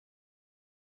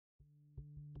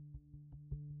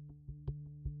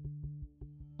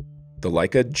The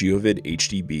Leica Geovid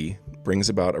HDB brings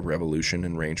about a revolution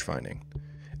in rangefinding.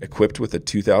 Equipped with a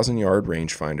 2,000-yard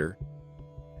rangefinder,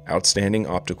 outstanding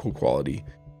optical quality,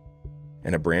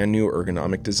 and a brand new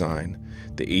ergonomic design,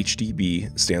 the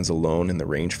HDB stands alone in the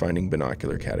rangefinding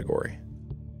binocular category.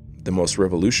 The most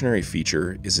revolutionary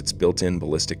feature is its built-in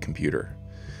ballistic computer.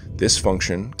 This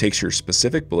function takes your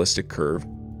specific ballistic curve,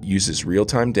 uses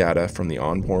real-time data from the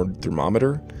onboard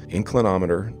thermometer,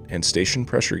 inclinometer, and station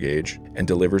pressure gauge, and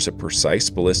delivers a precise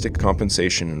ballistic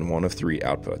compensation in one of three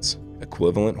outputs: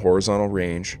 equivalent horizontal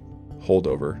range,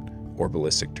 holdover, or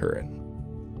ballistic turret.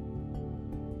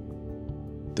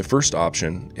 The first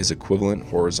option is equivalent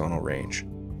horizontal range.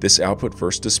 This output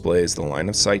first displays the line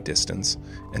of sight distance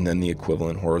and then the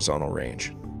equivalent horizontal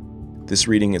range. This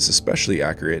reading is especially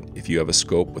accurate if you have a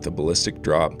scope with a ballistic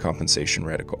drop compensation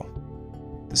reticle.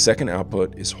 The second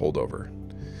output is holdover.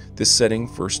 This setting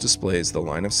first displays the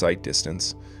line of sight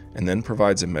distance and then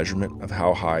provides a measurement of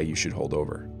how high you should hold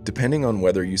over. Depending on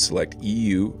whether you select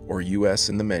EU or US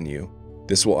in the menu,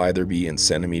 this will either be in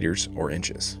centimeters or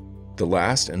inches. The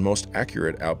last and most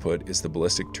accurate output is the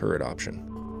ballistic turret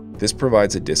option. This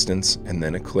provides a distance and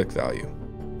then a click value.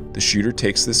 The shooter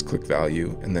takes this click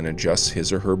value and then adjusts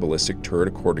his or her ballistic turret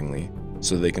accordingly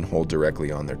so they can hold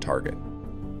directly on their target.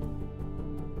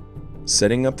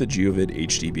 Setting up the Geovid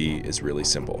HDB is really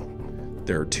simple.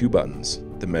 There are two buttons,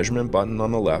 the measurement button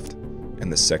on the left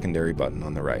and the secondary button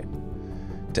on the right.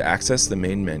 To access the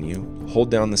main menu,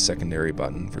 hold down the secondary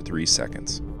button for 3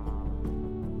 seconds.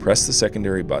 Press the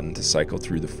secondary button to cycle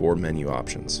through the 4 menu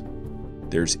options.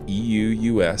 There's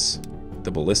EU-US,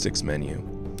 the ballistics menu,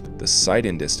 the sight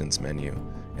and distance menu,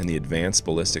 and the advanced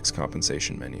ballistics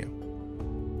compensation menu.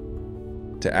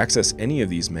 To access any of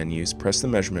these menus, press the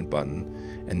measurement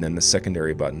button and then the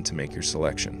secondary button to make your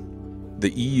selection.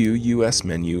 The EU-US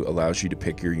menu allows you to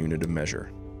pick your unit of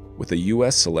measure. With a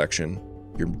US selection,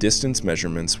 your distance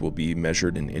measurements will be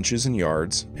measured in inches and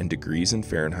yards and degrees in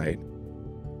Fahrenheit,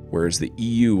 whereas the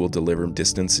EU will deliver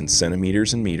distance in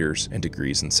centimeters and meters and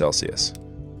degrees in Celsius.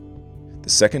 The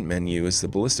second menu is the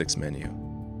ballistics menu.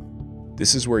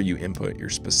 This is where you input your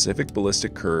specific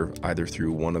ballistic curve either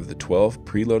through one of the 12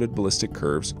 preloaded ballistic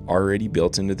curves already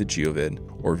built into the Geovid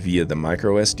or via the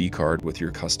micro SD card with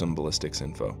your custom ballistics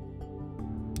info.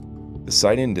 The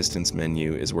sight and distance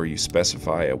menu is where you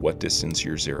specify at what distance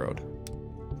you're zeroed.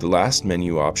 The last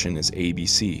menu option is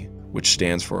ABC, which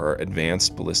stands for our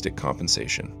Advanced Ballistic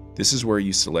Compensation. This is where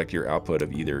you select your output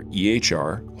of either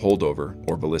EHR, holdover,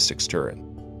 or ballistics turret.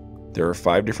 There are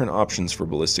 5 different options for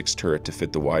ballistics turret to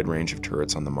fit the wide range of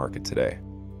turrets on the market today.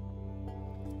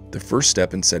 The first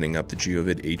step in setting up the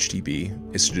Geovid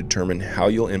HDB is to determine how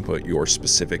you'll input your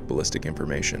specific ballistic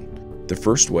information. The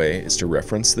first way is to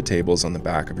reference the tables on the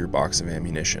back of your box of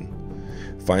ammunition.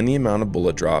 Find the amount of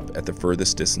bullet drop at the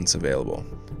furthest distance available.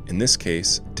 In this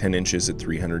case, 10 inches at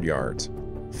 300 yards.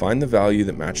 Find the value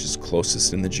that matches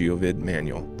closest in the Geovid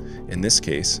manual, in this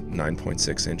case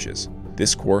 9.6 inches.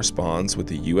 This corresponds with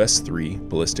the US3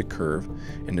 ballistic curve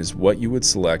and is what you would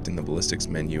select in the ballistics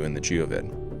menu in the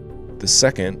Geovid. The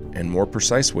second and more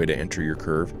precise way to enter your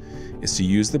curve is to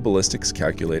use the ballistics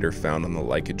calculator found on the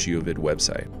Leica Geovid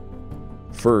website.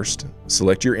 First,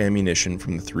 select your ammunition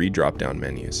from the 3 drop-down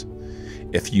menus.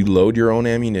 If you load your own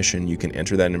ammunition, you can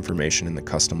enter that information in the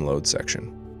custom load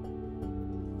section.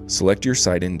 Select your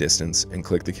sight and distance and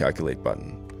click the calculate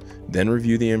button. Then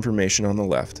review the information on the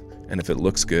left, and if it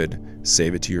looks good,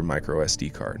 save it to your micro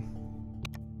SD card.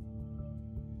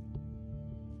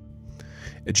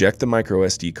 Eject the micro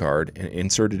SD card and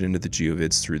insert it into the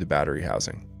Geovids through the battery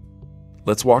housing.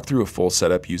 Let's walk through a full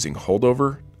setup using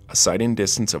holdover, a sight and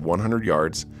distance of 100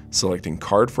 yards, selecting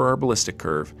card for our ballistic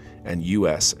curve, and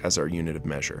US as our unit of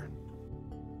measure.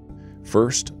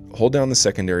 First, hold down the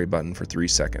secondary button for 3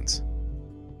 seconds.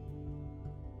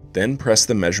 Then press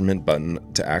the measurement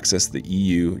button to access the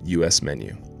EU-US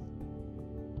menu.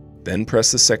 Then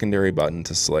press the secondary button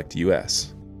to select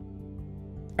US.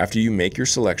 After you make your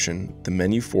selection, the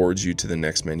menu forwards you to the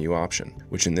next menu option,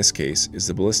 which in this case is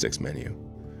the ballistics menu.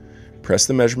 Press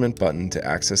the measurement button to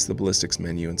access the ballistics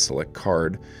menu and select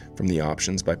card from the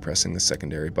options by pressing the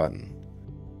secondary button.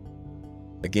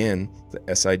 Again,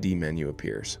 the SID menu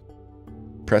appears.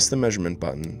 Press the measurement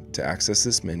button to access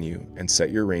this menu and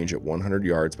set your range at 100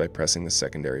 yards by pressing the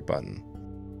secondary button.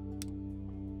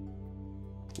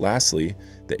 Lastly,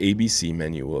 the ABC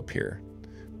menu will appear.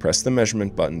 Press the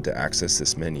measurement button to access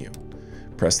this menu.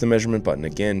 Press the measurement button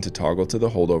again to toggle to the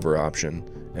holdover option,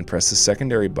 and press the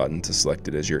secondary button to select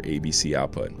it as your ABC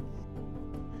output.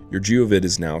 Your Geovid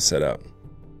is now set up.